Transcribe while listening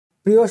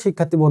প্রিয়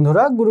শিক্ষার্থী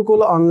বন্ধুরা, গুরুকুল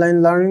অনলাইন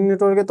লার্নিং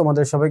নেটওয়ার্কে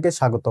তোমাদের সবাইকে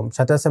স্বাগতম।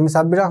 সাথে আছে আমি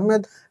সাব্বির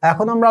আহমেদ।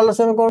 এখন আমরা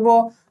আলোচনা করব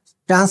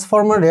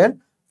ট্রান্সফরমারের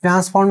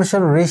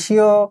ট্রান্সফরমেশন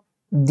রেশিও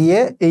দিয়ে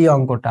এই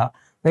অঙ্কটা।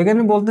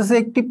 এখানে বলতেছে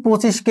একটি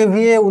 25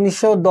 KVA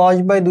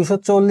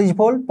 1910/240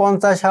 volt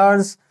 50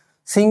 hertz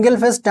single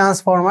phase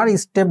transformer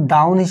step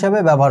down হিসাবে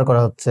ব্যবহার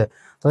করা হচ্ছে।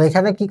 তো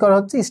এখানে কি করা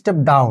হচ্ছে? Step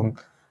down.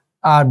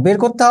 আর বের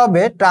করতে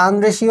হবে টার্ন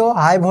রেশিও,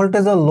 হাই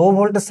ভোল্টেজ ও লো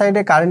ভোল্টেজ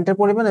সাইডে কারেন্টের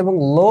পরিমাণ এবং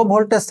লো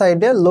ভোল্টেজ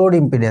সাইডে লোড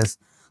ইম্পিডেন্স।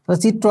 তো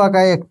চিত্র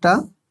আঁকায় একটা,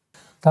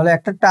 তাহলে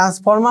একটা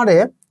ট্রান্সফরমারে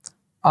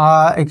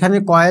এখানে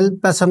কয়েল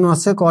পেঁচানো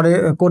আছে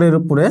কোরের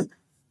উপরে।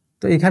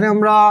 তো এখানে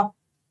আমরা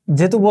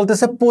যেহেতু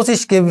বলতেছে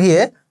 25 কেভিএ,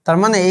 তার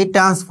মানে এই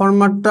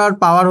ট্রান্সফরমারটার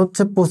পাওয়ার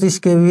হচ্ছে 25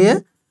 কেভিএ।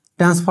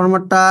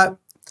 ট্রান্সফরমারটা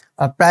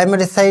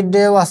প্রাইমারি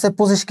সাইডেও আছে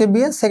 25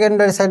 কেভিএ,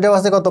 সেকেন্ডারি সাইডেও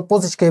আছে কত?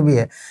 25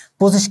 কেভিএ।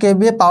 25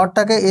 কেভিএ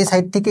পাওয়ারটাকে এই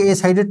সাইড থেকে এই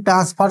সাইডে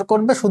ট্রান্সফার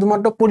করবে,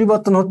 শুধুমাত্র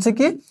পরিবর্তন হচ্ছে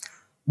কি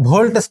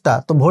ভোল্টেজটা।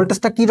 তো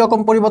ভোল্টেজটা কি রকম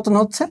পরিবর্তন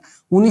হচ্ছে?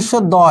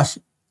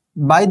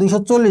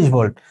 1910/240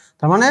 ভোল্ট।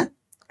 তার মানে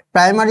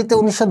প্রাইমারিতে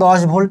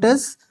 1910 ভোল্টেজ,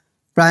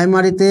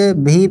 প্রাইমারিতে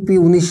ভিপি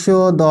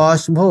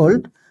 1910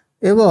 ভোল্ট,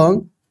 এবং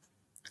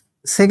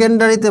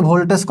সেকেন্ডারিতে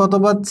ভোল্টেজ কত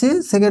পাচ্ছি?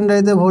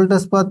 সেকেন্ডারিতে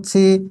ভোল্টেজ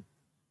পাচ্ছি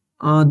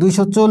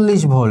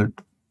 240 ভোল্ট।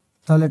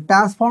 তাহলে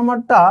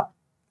ট্রান্সফরমারটা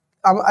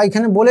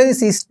এখানে বলে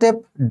দিচ্ছি স্টেপ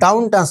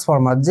ডাউন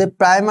ট্রান্সফরমার, যে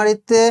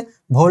প্রাইমারিতে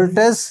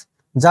ভোল্টেজ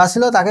যা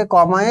ছিল তাকে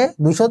কমায়ে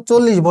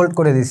 240 ভোল্ট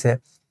করে দিছে।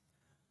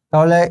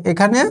 তাহলে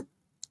এখানে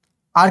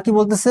আর কি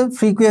বলতেছে?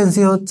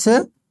 ফ্রিকোয়েন্সি হচ্ছে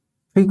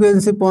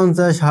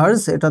 50 হার্জ,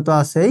 এটা তো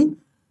আছেই।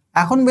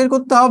 এখন বের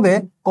করতে হবে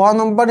ক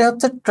নম্বরে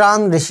হচ্ছে ট্রান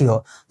রেশিও।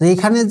 তো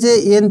এখানে যে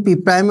এনপি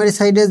প্রাইমারি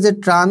সাইডে যে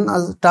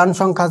ট্রান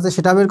সংখ্যা আছে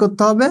সেটা বের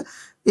করতে হবে,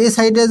 এই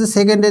সাইডে যে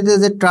সেকেন্ডারিতে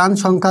যে ট্রান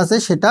সংখ্যা আছে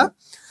সেটা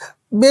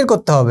বের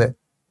করতে হবে।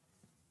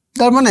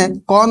 তার মানে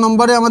ক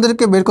নম্বরে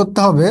আমাদেরকে বের করতে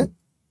হবে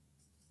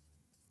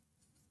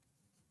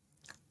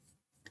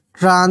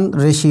ট্রান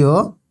রেশিও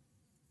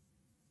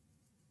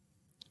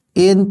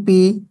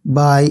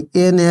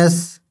NP/NS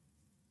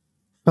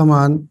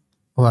সমান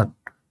হোয়াট।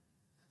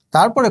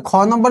 তারপরে খ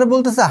নম্বরে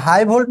বলতেছে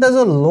হাই ভোল্টেজ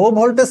ও লো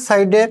ভোল্টেজ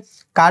সাইডে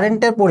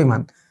কারেন্টের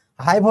পরিমাণ।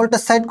 হাই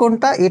ভোল্টেজ সাইড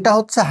কোনটা? এটা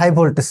হচ্ছে high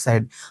voltage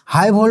side.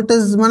 High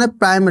voltage মানে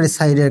প্রাইমারি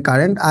সাইডের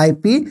কারেন্ট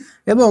আইপি,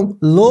 এবং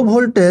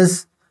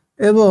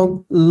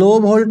লো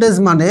ভোল্টেজ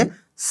মানে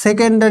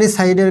সেকেন্ডারি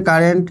সাইডের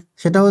কারেন্ট,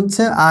 সেটা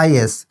হচ্ছে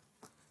আইএস।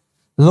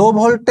 লো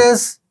ভোল্টেজ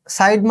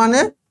সাইড মানে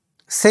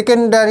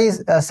সেকেন্ডারি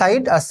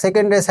সাইড, আর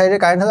সেকেন্ডারি সাইডের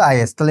কারেন্ট হচ্ছে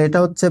আইএস। তাহলে এটা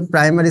হচ্ছে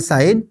প্রাইমারি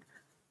সাইড,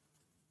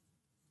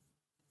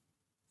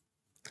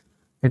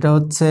 এটা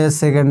হচ্ছে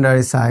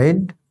সেকেন্ডারি সাইড।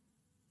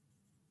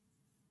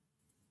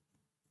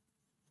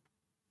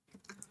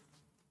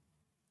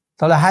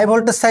 তাহলে হাই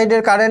ভোল্টেজ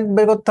সাইডের কারেন্ট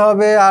বের করতে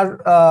হবে আর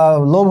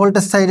লো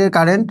ভোল্টেজ সাইডের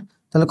কারেন্ট।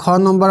 তাহলে খ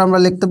নম্বর আমরা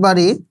লিখতে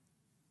পারি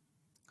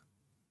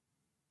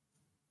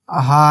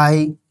হাই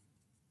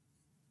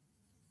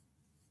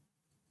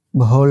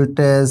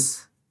ভোল্টেজ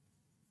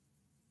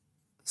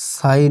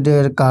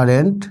সাইডের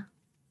কারেন্ট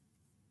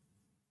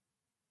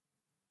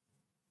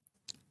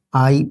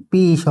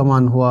আইপি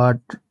সমান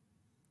হোয়াট,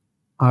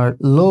 আর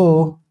লো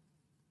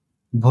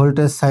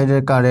ভোল্টেজ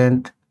সাইডের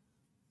কারেন্ট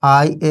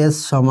আইএস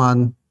সমান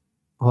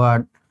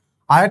হোয়াট।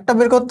 আরেকটা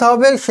বের করতে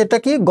হবে, সেটা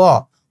কি?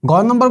 গ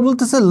নম্বর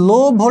বলতেছে লো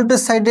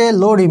ভোল্টেজ সাইডে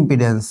লোড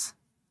ইম্পিডেন্স।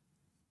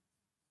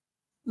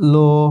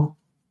 লো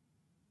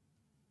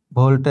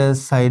ভোল্টেজ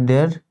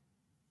সাইডের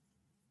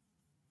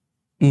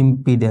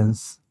ইম্পিডেন্স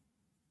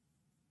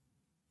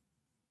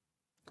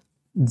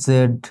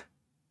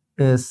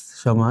ZS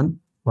সমান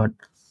হোয়াট।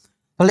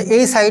 তাহলে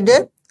এই সাইডে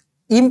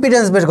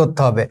ইম্পিডেন্স বের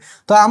করতে হবে।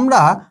 তো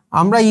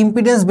আমরা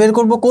ইম্পিডেন্স বের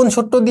করব কোন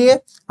সূত্র দিয়ে?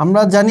 আমরা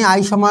জানি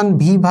I সমান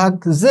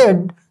V/Z।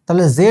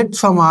 তাহলে ZS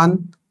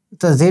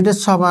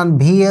সমান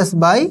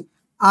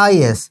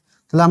VS/IS।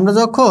 তাহলে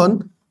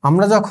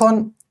আমরা যখন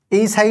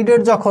এই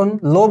সাইডের যখন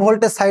লো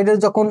ভোল্টেজ সাইডের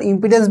যখন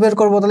ইম্পিডেন্স বের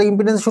করব, তাহলে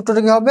ইম্পিডেন্স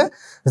সূত্রটা কি হবে?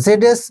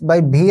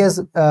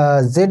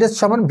 ZS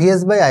সমান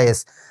VS/IS।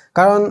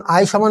 কারণ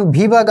I সমান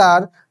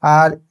V/R,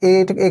 আর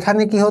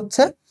এখানে কি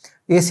হচ্ছে?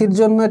 এসির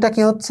জন্য এটা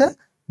কি হচ্ছে?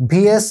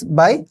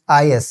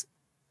 VS/IS।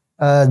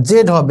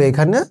 জেড হবে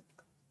এখানে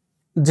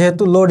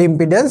যেহেতু লোড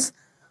ইম্পিডেন্স।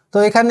 তো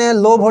এখানে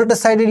লো ভোল্টেজ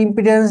সাইডের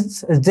ইম্পিডেন্স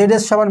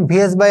ZS সমান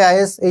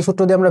VS/IS, এই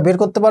সূত্র দিয়ে আমরা বের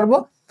করতে পারবো।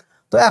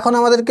 তো এখন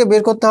আমাদেরকে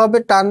বের করতে হবে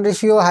টার্ন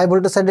রেশিও, হাই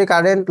ভোল্টেজ সাইডের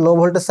কারেন্ট, লো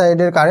ভোল্টেজ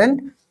সাইডের কারেন্ট।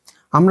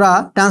 আমরা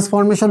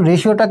ট্রান্সফরমেশন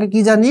রেশিওটাকে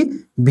কি জানি?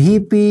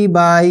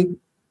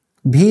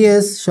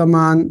 VP/VS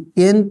সমান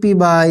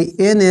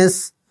NP/NS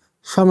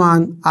সমান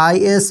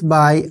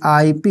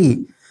IS/IP।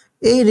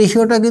 এই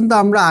রেশিওটা কিন্তু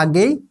আমরা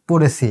আগেই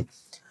পড়েছি।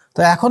 তো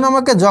এখন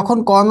আমাকে যখন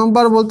ক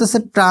নম্বর বলতেছে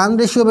ট্রান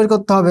রেশিও বের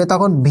করতে হবে,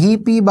 তখন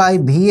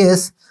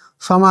VP/VS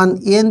সমান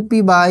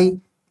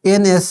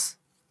NP/NS,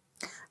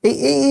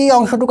 এই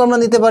অংশটুকু আমরা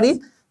নিতে পারি।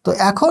 তো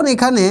এখন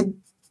এখানে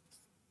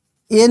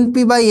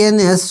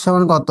NP/NS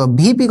সমান কত?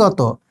 ভিপি কত?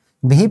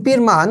 ভিপির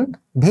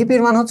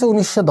মান হচ্ছে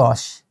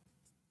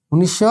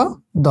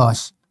 1910,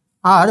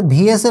 আর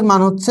VS এর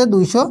মান হচ্ছে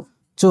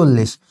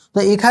 240। তো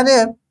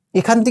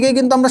এখান থেকে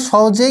কিন্তু আমরা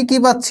সহজেই কি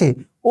পাচ্ছি?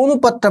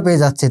 অনুপাতটা পেয়ে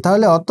যাচ্ছি।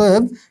 তাহলে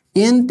অতএব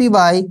এনপি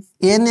বাই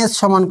এনএস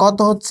সমান কত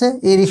হচ্ছে,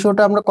 এই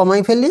রেশিওটা আমরা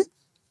কমাই ফেলি,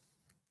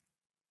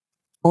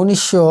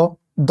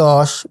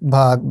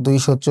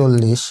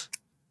 1910/240।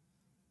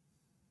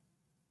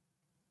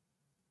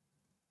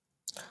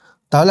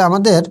 তাহলে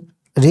আমাদের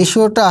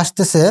রেশিওটা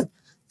আসতেছে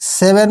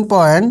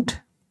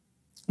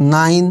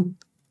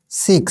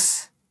 7.96।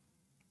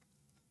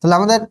 তাহলে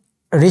আমাদের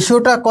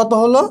রেশিওটা কত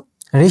হলো,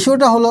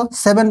 রেশিওটা হলো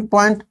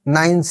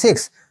 7.96,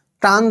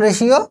 টার্ন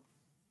রেশিও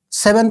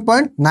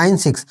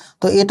 7.96।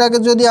 তো এটাকে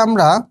যদি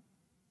আমরা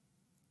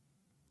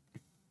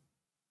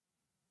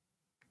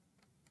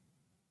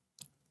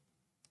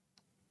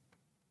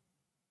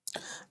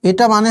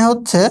এটা মানে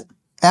হচ্ছে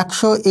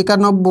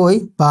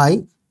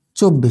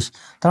 191/24।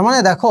 তার মানে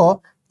দেখো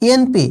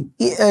এনপি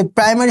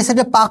প্রাইমারি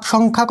সাইডে পাক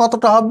সংখ্যা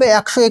কতটা হবে,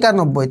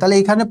 191। তাহলে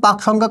এখানে পাক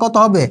সংখ্যা কত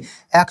হবে,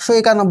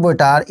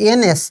 191টা। আর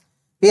এনএস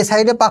এ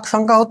সাইডে পাক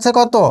সংখ্যা হচ্ছে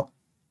কত,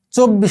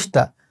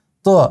 24টা।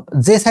 তো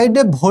যে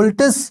সাইডে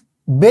ভোল্টেজ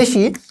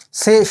বেশি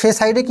সে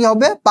সাইডে কি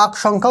হবে, পাক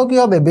সংখ্যাও কি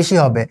হবে, বেশি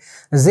হবে।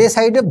 যে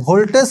সাইডে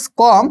ভোল্টেজ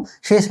কম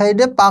সে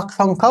সাইডে পাক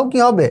সংখ্যাও কি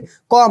হবে,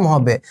 কম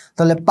হবে।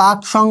 তাহলে পাক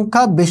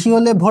সংখ্যা বেশি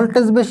হলে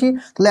ভোল্টেজ বেশি।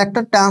 তাহলে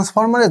একটা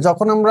ট্রান্সফরমারে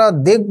যখন আমরা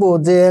দেখব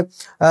যে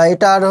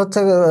এটার হচ্ছে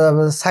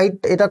সাইড,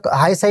 এটা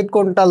হাই সাইড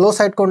কোনটা, লো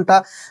সাইড কোনটা,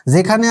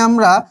 যেখানে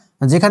আমরা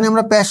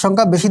প্যাচ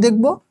সংখ্যা বেশি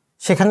দেখব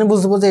সেখানে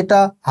বুঝবো যে এটা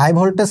হাই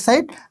ভোল্টেজ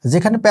সাইড,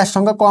 যেখানে প্যাচ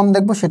সংখ্যা কম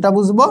দেখবো সেটা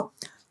বুঝবো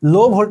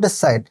লো ভোল্টেজ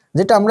সাইড,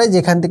 যেটা আমরা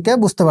যেখান থেকে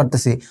বুঝতে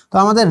পারতেছি। তো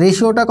আমাদের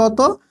রেশিওটা কত,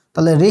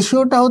 তাহলে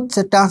রেশিওটা হচ্ছে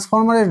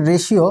ট্রান্সফরমারের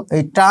রেশিও,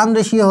 এই টার্ন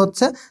রেশিও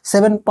হচ্ছে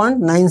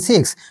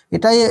 7.96।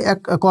 এটাই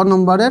ক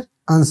নম্বরের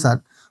আনসার।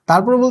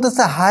 তারপর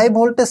বলতেছে হাই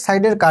ভোল্টেজ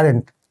সাইডের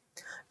কারেন্ট,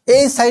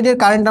 এই সাইডের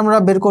কারেন্ট আমরা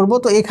বের করব।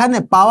 তো এখানে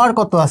পাওয়ার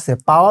কত আছে,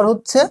 পাওয়ার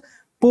হচ্ছে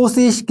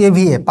 25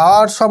 কেভিএ।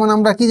 পাওয়ার সমান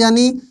আমরা কি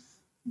জানি,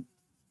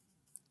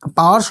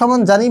 পাওয়ার সমান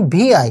জানি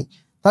ভিআই।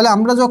 তাহলে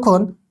আমরা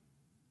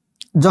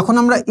যখন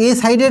আমরা এ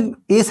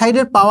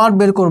সাইডের পাওয়ার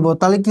বের করব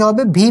তাহলে কি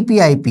হবে,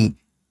 ভিপিআইপি।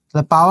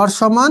 তাহলে পাওয়ার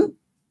সমান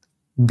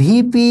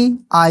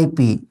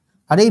ভিপিআইপি।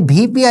 আর এই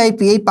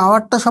ভিপিআইপি এই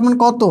পাওয়ারটা সমান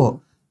কত,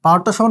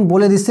 পাওয়ারটা সমান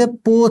বলে দিছে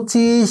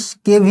 25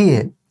 কেভিএ।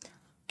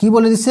 কি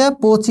বলে দিছে,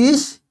 25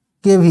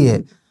 কেভিএ।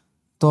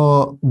 তো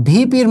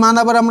ভিপির মান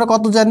আবার আমরা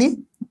কত জানি,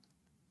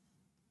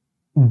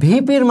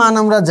 ভিপির মান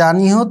আমরা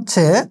জানি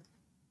হচ্ছে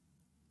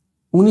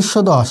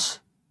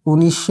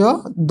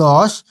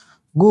 1910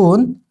 গুণ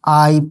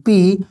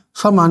আইপি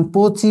সমান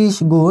 25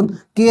 গুণ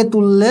কে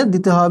তুললে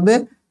দিতে হবে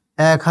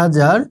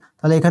 1000।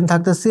 তাহলে এখানে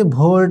থাকতেছে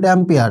ভোল্ট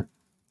অ্যাম্পিয়ার।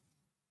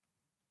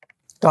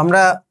 তো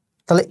আমরা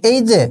তাহলে এই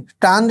যে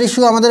টার্ন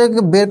রেশিও আমাদের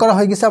বের করা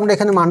হয়ে গেছে, আমরা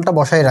এখানে মানটা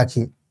বসাই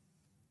রাখি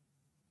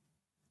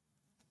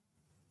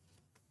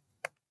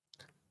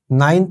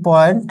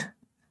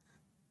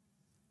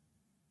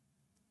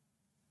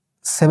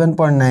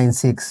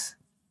 7.96।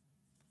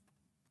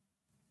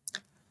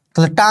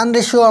 তাহলে টার্ন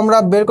রেশিও আমরা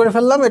বের করে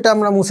ফেললাম, এটা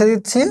আমরা মুছে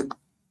দিচ্ছি।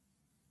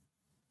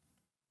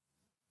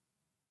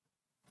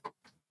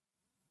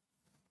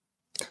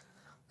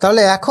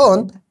 তাহলে এখন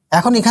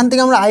এখান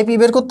থেকে আমরা আইপি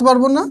বের করতে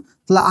পারবো না।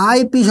 তাহলে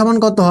আইপি সমান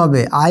কত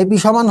হবে, আইপি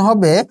সমান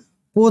হবে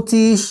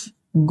 25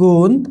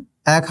 গুণ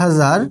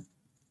 1000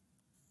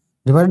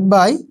 ডিভাইড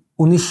বাই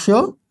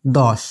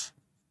 1910।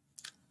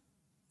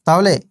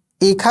 তাহলে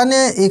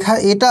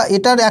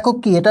এটার একক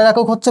কি, এটার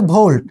একক হচ্ছে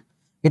ভোল্ট,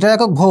 এটার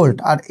একক ভোল্ট,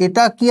 আর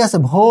এটা কি আছে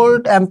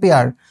ভোল্ট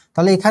অ্যাম্পিয়ার।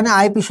 তাহলে এখানে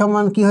আইপি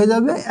সমান কি হয়ে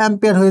যাবে,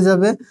 অ্যাম্পিয়ার হয়ে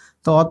যাবে।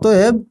 তো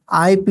অতএব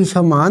আইপি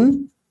সমান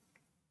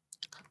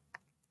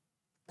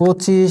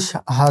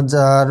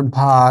 25,000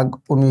 ভাগ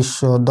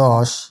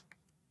 1910।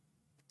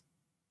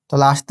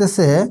 তাহলে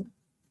আসতেছে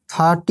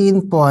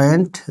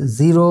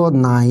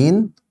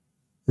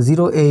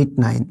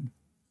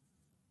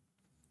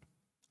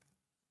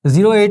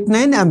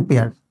 13.089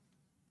 অ্যাম্পিয়ার।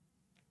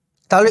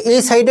 তাহলে এই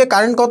সাইডে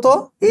কারেন্ট কত,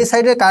 এই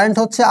সাইডে কারেন্ট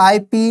হচ্ছে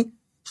আইপি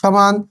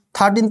সমান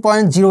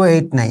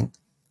 13.089।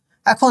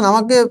 এখন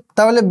আমাকে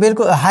তাহলে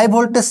হাই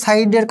ভোল্টেজ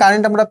সাইডের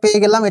কারেন্ট আমরা পেয়ে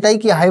গেলাম, এটাই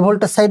কি হাই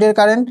ভোল্টেজ সাইডের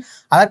কারেন্ট।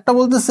 আর একটা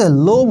বলতেছে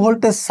লো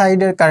ভোল্টেজ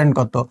সাইডের কারেন্ট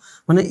কত,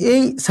 মানে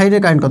এই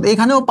সাইডের কারেন্ট কত।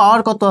 এখানেও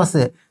পাওয়ার কত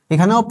আছে,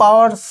 এখানেও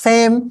পাওয়ার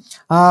সেম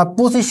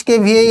 25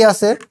 কেভিএই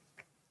আছে।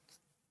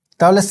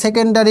 তাহলে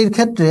সেকেন্ডারির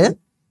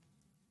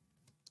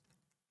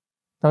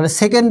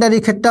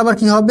ক্ষেত্রে আবার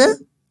কি হবে,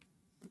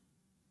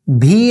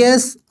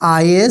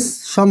 ভিএসআইএস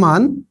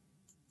সমান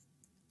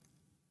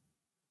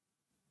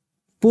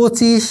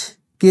 25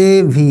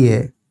 কেভিএ।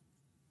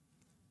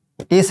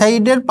 এ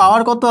সাইডের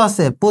পাওয়ার কত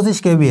আছে 25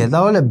 কেভিএ।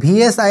 তাহলে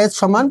ভিএসআইএস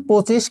সমান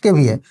 25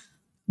 কেভিএ।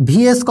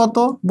 ভিএস কত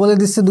বলে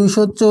দিচ্ছে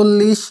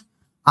 240,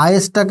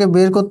 আইএসটাকে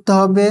বের করতে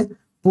হবে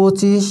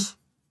 25,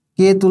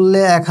 কে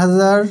তুললে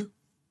 1000।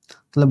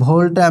 তাহলে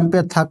ভোল্ট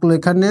অ্যাম্পিয়ার থাকলো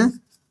এখানে।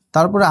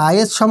 তারপরে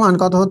আইএস সমান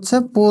কত হচ্ছে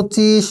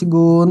 25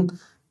 গুণ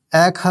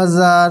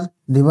 1000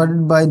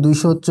 ডিভাইডেড বাই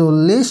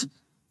 240,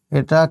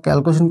 এটা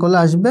ক্যালকুলেশন করলে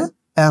আসবে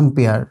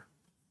অ্যাম্পিয়ার।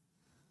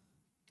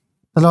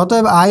 তাহলে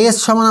অতএব আইএস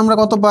সমান আমরা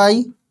কত পাই,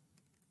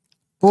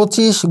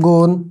 25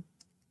 গুণ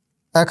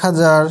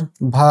 1000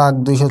 ভাগ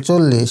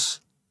 240।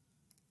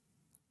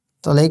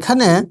 তাহলে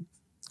এখানে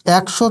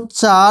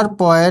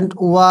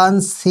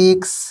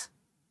 104.16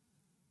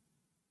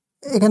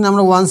 এখানে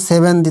আমরা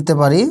 17 দিতে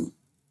পারি,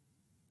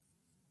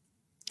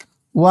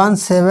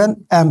 17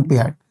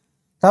 অ্যাম্পিয়ার।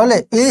 তাহলে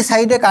এই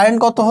সাইডে কারেন্ট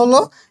কত হলো,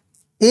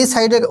 এই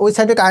সাইডে ওই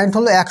সাইডে কারেন্ট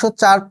হলো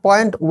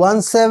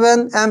 104.17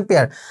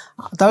 অ্যাম্পিয়ার।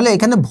 তাহলে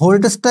এখানে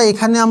ভোল্টেজটা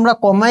এখানে আমরা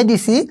কমাই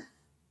দিছি,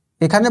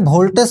 এখানে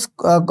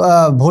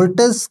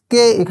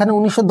ভোল্টেজকে এখানে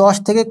 1910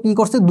 থেকে কি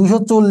করছি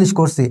 240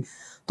 করছি।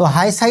 তো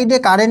হাই সাইডে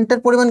কারেন্টের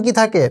পরিমাণ কি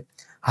থাকে,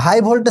 হাই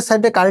ভোল্টেজ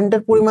সাইডে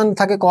কারেন্টের পরিমাণ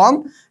থাকে কম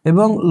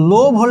এবং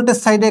লো ভোল্টেজ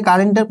সাইডে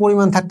কারেন্টের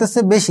পরিমাণ থাকতেছে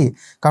বেশি,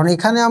 কারণ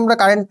এখানে আমরা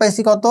কারেন্ট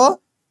পাইছি কত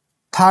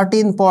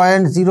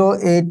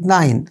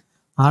 13.089,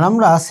 আর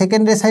আমরা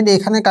সেকেন্ডারি সাইডে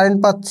এখানে কারেন্ট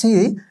পাচ্ছি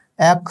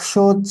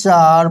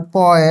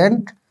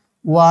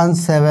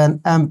 104.17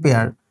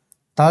 অ্যাম্পিয়ার।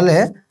 তাহলে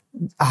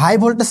হাই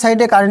ভোল্টেজ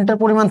সাইডে কারেন্টের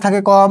পরিমাণ থাকে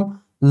কম,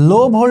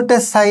 লো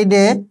ভোল্টেজ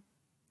সাইডে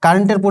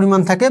কারেন্টের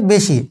পরিমাণ থাকে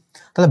বেশি।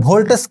 তাহলে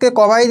ভোল্টেজকে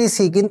কমাই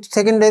দিছি কিন্তু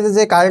সেকেন্ডারিতে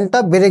যে কারেন্টটা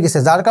বেড়ে গেছে,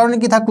 যার কারণে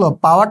কি থাকলো,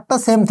 পাওয়ারটা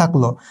সেম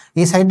থাকলো।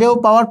 এই সাইডেও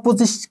পাওয়ার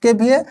 25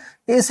 কেভিএ,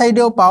 এই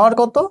সাইডেও পাওয়ার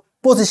কত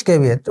 25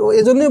 কেভিএ। তো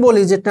এই জন্যই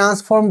বলি যে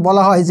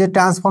বলা হয় যে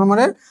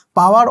ট্রান্সফরমারের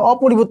পাওয়ার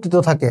অপরিবর্তিত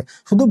থাকে,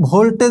 শুধু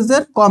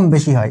ভোল্টেজের কম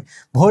বেশি হয়।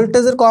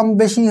 ভোল্টেজের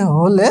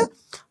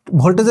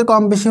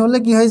কম বেশি হলে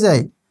কি হয়ে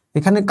যায়,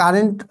 এখানে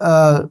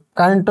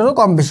কারেন্টেরও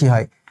কম বেশি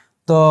হয়।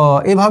 তো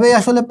এভাবেই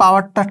আসলে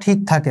পাওয়ারটা ঠিক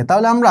থাকে।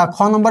 তাহলে আমরা খ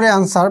নম্বরের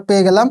আনসার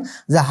পেয়ে গেলাম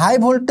যে হাই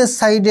ভোল্টেজ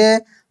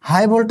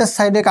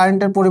সাইডে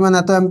কারেন্টের পরিমাণ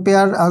এত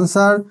অ্যাম্পিয়ার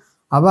আনসার।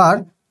 আবার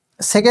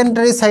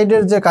সেকেন্ডারি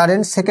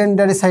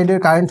সাইডের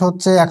কারেন্ট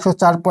হচ্ছে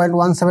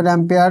 104.17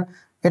 অ্যাম্পিয়ার,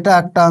 এটা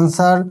একটা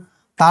আনসার।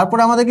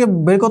 তারপরে আমাদেরকে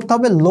বের করতে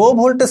হবে লো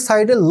ভোল্টেজ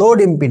সাইডের লোড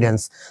ইম্পিডেন্স।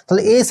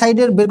 তাহলে এই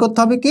সাইডের বের করতে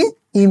হবে কি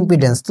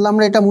ইম্পিডেন্স। তাহলে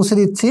আমরা এটা মুছে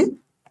দিচ্ছি।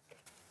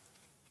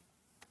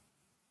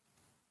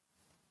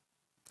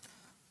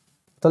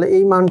 তাহলে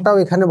এই মানটাও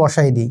এখানে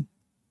বসাই দিই।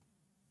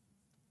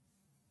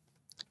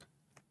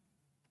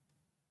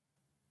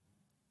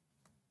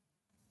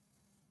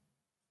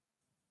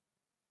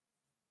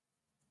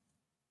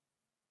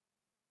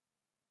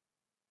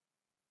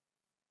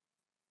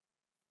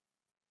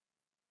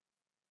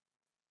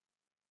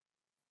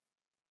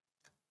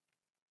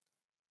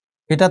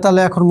 এটা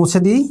তাহলে এখন মুছে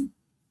দিই।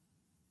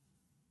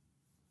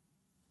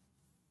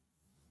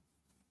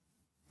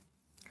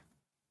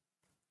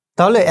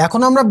 তাহলে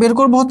এখন আমরা বের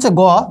করব হচ্ছে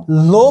গ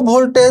লো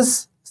ভোল্টেজ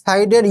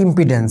সাইডের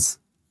ইম্পিডেন্স।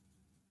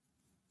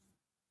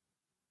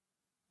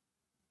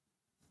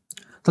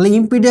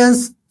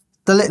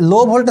 তাহলে লো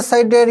ভোল্টেজ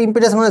সাইডের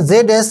ইম্পিডেন্স মানে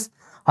জেড এস,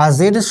 আর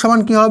জেড এস সমান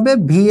কি হবে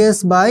ভিএস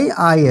বাই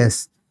আইএস।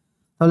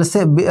 তাহলে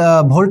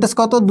ভোল্টেজ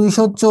কত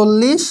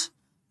 240,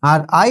 আর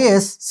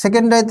আইএস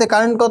সেকেন্ডারিতে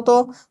কারেন্ট কত,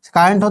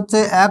 কারেন্ট হচ্ছে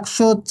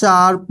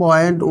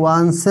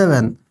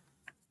 104.17।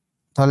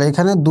 তাহলে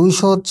এখানে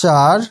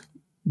 204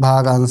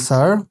 ভাগ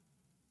আনসার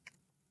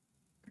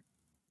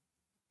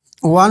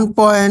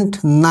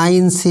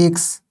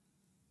 1.96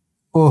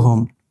 ওহম।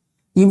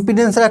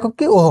 ইম্পিডেন্সের একক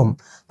কি ওহম।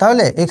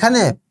 তাহলে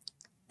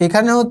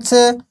এখানে হচ্ছে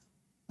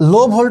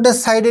লো ভোল্টেজ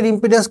সাইডের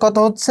ইম্পিডেন্স কত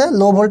হচ্ছে,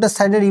 লো ভোল্টেজ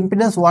সাইডের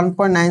ইম্পিডেন্স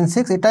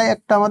 1.96, এটাই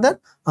একটা আমাদের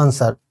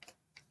আনসার।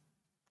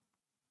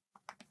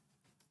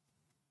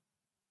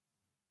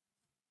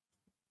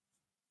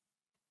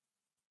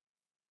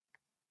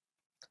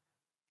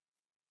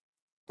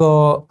 তো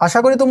আশা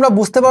করি তোমরা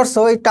বুঝতে পারছো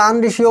এই টার্ন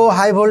রেশিও,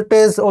 হাই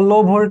ভোল্টেজ ও লো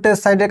ভোল্টেজ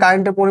সাইডে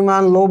কারেন্টের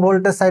পরিমাণ, লো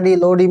ভোল্টেজ সাইডে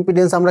লোড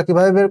ইম্পিডেন্স আমরা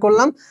কিভাবে বের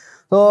করলাম।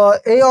 তো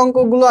এই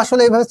অঙ্কগুলো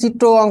আসলে এইভাবে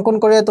চিত্র অঙ্কন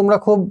করে তোমরা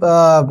খুব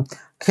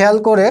খেয়াল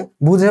করে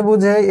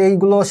বুঝে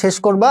এইগুলো শেষ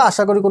করবা।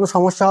 আশা করি কোনো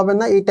সমস্যা হবে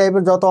না। এই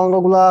টাইপের যত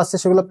অঙ্কগুলো আছে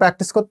সেগুলো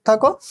প্র্যাকটিস করতে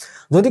থাকো।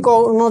 যদি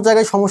কোনো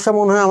জায়গায় সমস্যা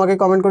মনে হয় আমাকে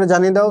কমেন্ট করে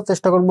জানিয়ে দাও,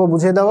 চেষ্টা করবো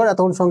বুঝিয়ে দেওয়ার।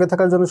 এতক্ষণ সঙ্গে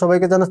থাকার জন্য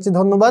সবাইকে জানাচ্ছি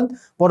ধন্যবাদ।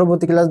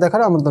 পরবর্তী ক্লাস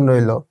দেখার আমন্ত্রণ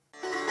রইল।